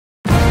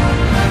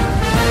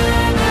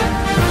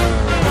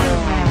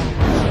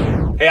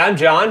Hey, I'm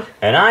John.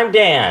 And I'm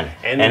Dan.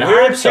 And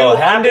we're I'm so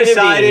happy to be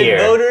undecided here.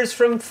 voters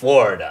from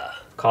Florida.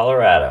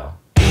 Colorado.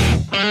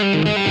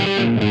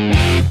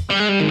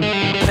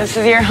 This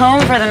is your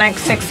home for the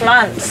next 6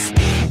 months.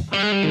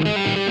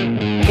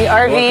 The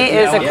RV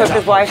is equipped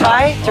with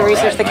Wi-Fi to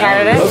research the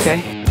candidates.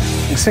 Okay.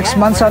 6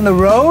 months on the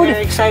road.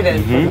 Very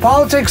excited. Mm-hmm.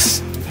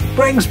 Politics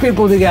brings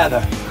people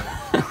together,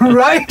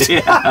 right?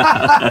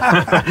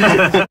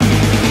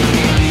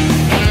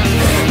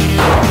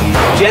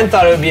 Jen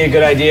thought it would be a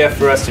good idea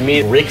for us to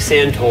meet Rick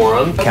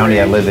Santorum. The county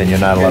I live in, you're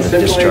not allowed to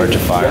discharge a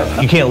fire.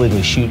 You can't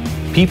legally shoot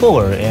people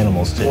or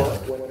animals too.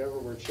 Whenever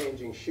we're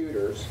changing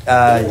shooters,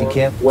 You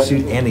can't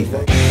shoot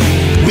anything.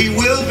 We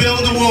will build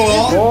a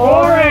wall.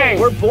 Boring!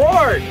 We're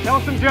bored! Tell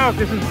some jokes,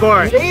 this is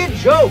boring. Say a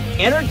joke!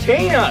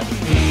 Entertain us!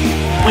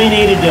 We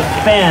need to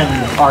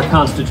defend our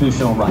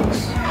constitutional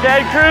rights.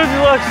 Ted Cruz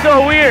looks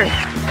so weird.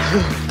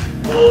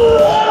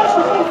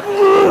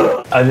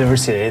 I've never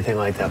seen anything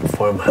like that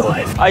before in my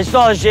life. I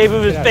saw the shape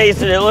of his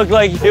face and it looked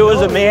like it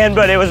was a man,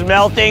 but it was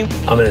melting.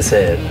 I'm gonna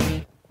say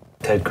it.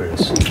 Ted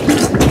Cruz.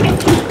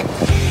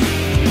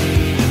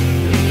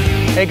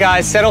 Hey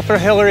guys, settle for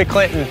Hillary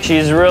Clinton.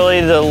 She's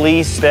really the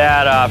least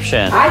bad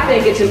option. I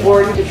think it's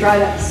important to try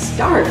to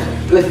start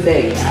good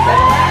things.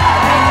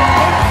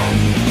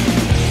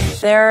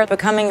 They're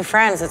becoming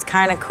friends. It's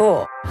kind of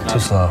cool. Too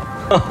slow.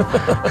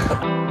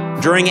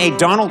 During a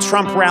Donald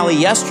Trump rally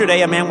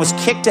yesterday, a man was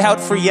kicked out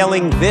for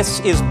yelling, "This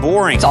is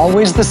boring." It's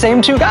always the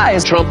same two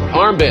guys. Trump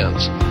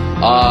armbands.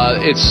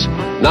 It's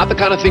not the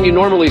kind of thing you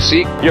normally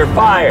see. You're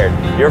fired.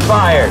 You're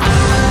fired.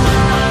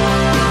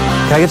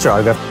 Can I get your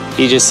autograph?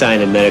 He just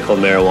signed a medical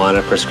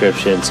marijuana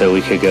prescription so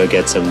we could go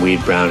get some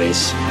weed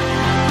brownies.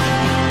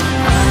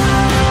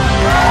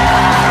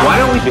 Why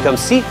don't we become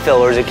seat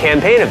fillers at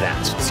campaign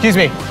events? Excuse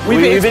me. We've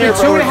been here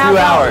for 2.5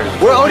 hours.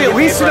 We're owed at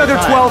least another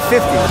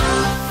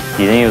 $12.50.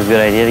 Do you think it was a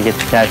good idea to get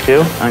the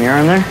tattoo on your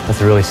arm there? That's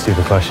a really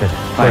stupid question.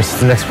 Of course, it's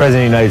the next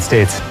president of the United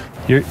States.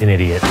 You're an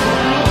idiot.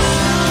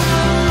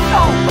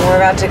 We're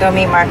about to go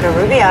meet Marco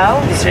Rubio.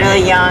 He's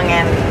really young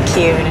and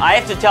cute. I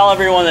have to tell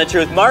everyone the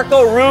truth.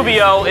 Marco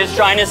Rubio is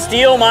trying to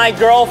steal my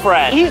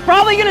girlfriend. He's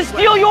probably gonna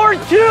steal yours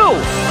too.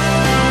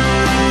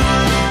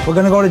 We're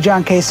gonna go to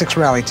John Kasich's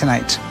rally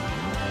tonight.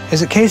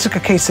 Is it Kasich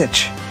or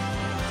Kasich?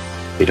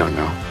 We don't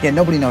know. Yeah,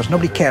 nobody knows.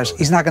 Nobody cares.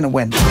 He's not gonna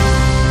win.